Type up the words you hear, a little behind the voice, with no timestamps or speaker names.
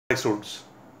Students,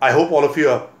 I hope all of you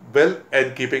are well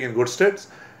and keeping in good states.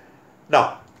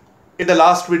 Now, in the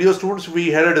last video, students, we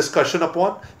had a discussion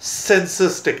upon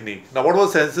census technique. Now, what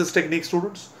was census technique,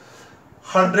 students?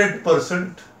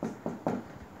 100%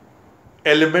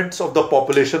 elements of the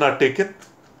population are taken.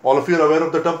 All of you are aware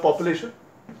of the term population?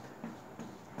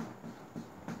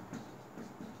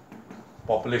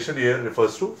 Population here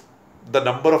refers to the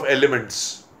number of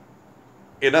elements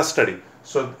in a study.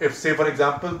 So, if say for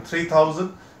example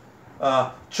 3,000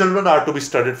 children are to be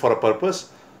studied for a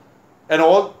purpose, and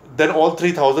then all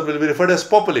 3,000 will be referred as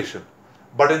population.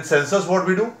 But in census, what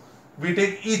we do? We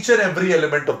take each and every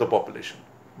element of the population.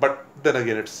 But then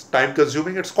again, it's time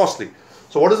consuming, it's costly.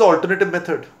 So what is the alternative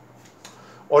method?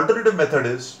 Alternative method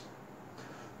is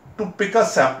to pick a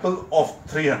sample of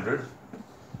 300,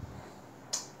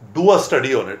 do a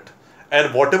study on it,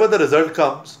 and whatever the result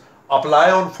comes,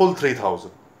 apply on full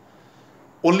 3,000.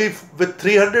 Only with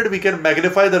 300 we can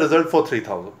magnify the result for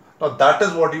 3,000. Now that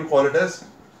is what you call it as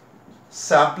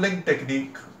sampling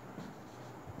technique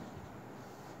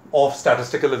of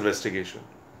statistical investigation.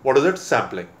 What is it?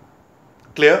 Sampling.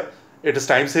 Clear? It is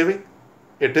time saving.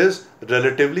 It is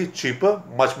relatively cheaper,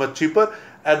 much cheaper,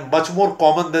 and much more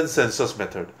common than census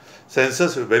method.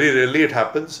 Census, very rarely it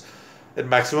happens. In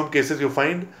maximum cases you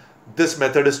find this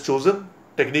method is chosen,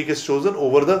 technique is chosen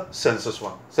over the census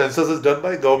one. Census is done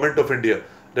by Government of India.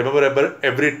 Remember,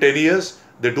 every 10 years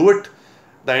they do it.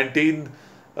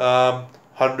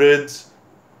 1900s,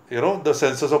 the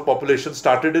census of population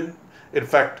started in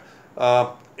fact,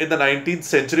 in the 19th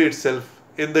century itself,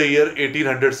 in the year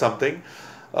 1800 something,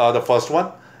 the first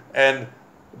one, and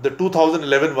the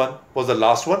 2011 one was the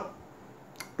last one.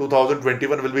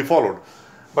 2021 will be followed.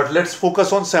 But let's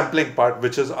focus on sampling part,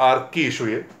 which is our key issue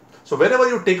here. So whenever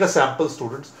you take a sample,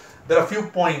 students, there are a few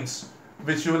points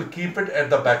which you will keep it at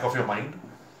the back of your mind.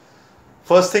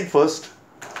 First thing first,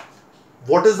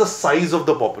 what is the size of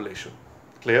the population?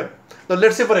 Clear? Now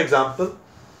let's say for example,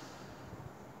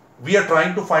 we are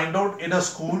trying to find out in a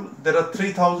school there are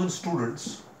 3,000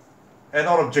 students, and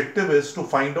our objective is to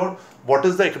find out what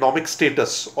is the economic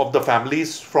status of the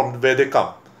families from where they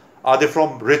come. Are they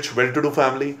from rich, well-to-do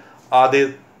family? Are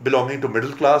they belonging to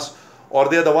middle class? Or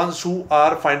they are the ones who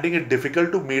are finding it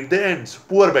difficult to meet the ends,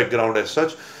 poor background as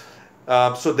such.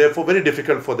 So therefore very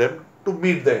difficult for them to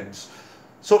meet the ends.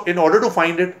 So in order to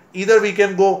find it, either we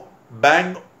can go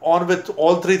bang on with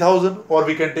all 3,000, or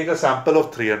we can take a sample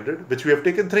of 300, which we have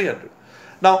taken 300.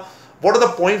 Now, what are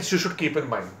the points you should keep in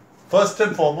mind? First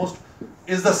and foremost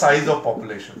is the size of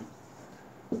population.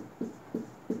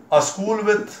 A school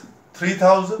with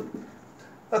 3,000,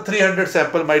 a 300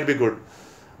 sample might be good.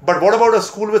 But what about a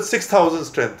school with 6,000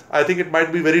 strength? I think it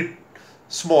might be very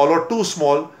small or too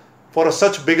small for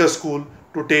such bigger school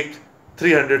to take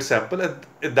 300 sample, and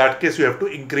in that case you have to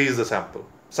increase the sample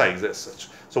size as such.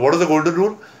 So what is the golden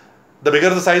rule? The bigger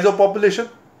the size of population,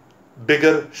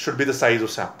 bigger should be the size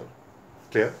of sample.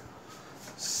 Clear?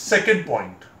 Second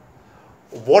point,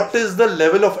 what is the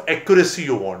level of accuracy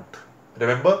you want?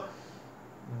 Remember,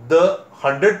 the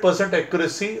 100%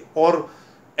 accuracy or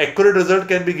accurate result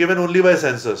can be given only by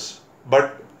census,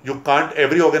 but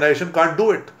every organization can't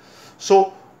do it.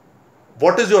 So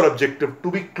what is your objective?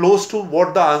 To be close to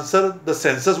what the answer the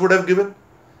census would have given,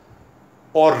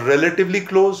 or relatively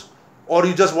close, or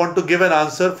you just want to give an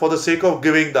answer for the sake of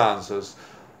giving the answers,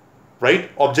 right?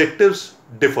 Objectives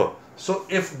differ. So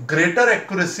if greater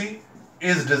accuracy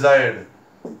is desired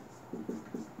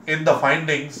in the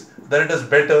findings, then it is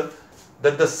better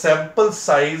that the sample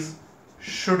size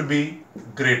should be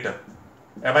greater.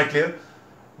 Am I clear?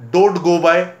 Don't go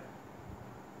by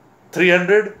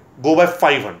 300, go by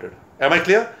 500. Am I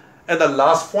clear? And the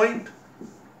last point,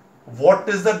 what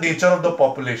is the nature of the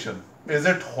population? Is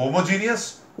it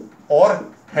homogeneous or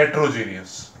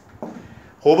heterogeneous?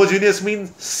 Homogeneous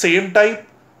means same type,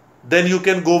 then you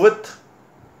can go with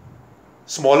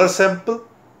smaller sample.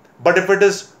 But if it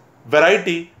is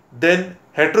variety, then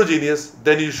heterogeneous,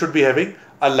 then you should be having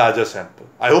a larger sample.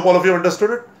 I hope all of you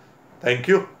understood it. Thank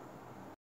you.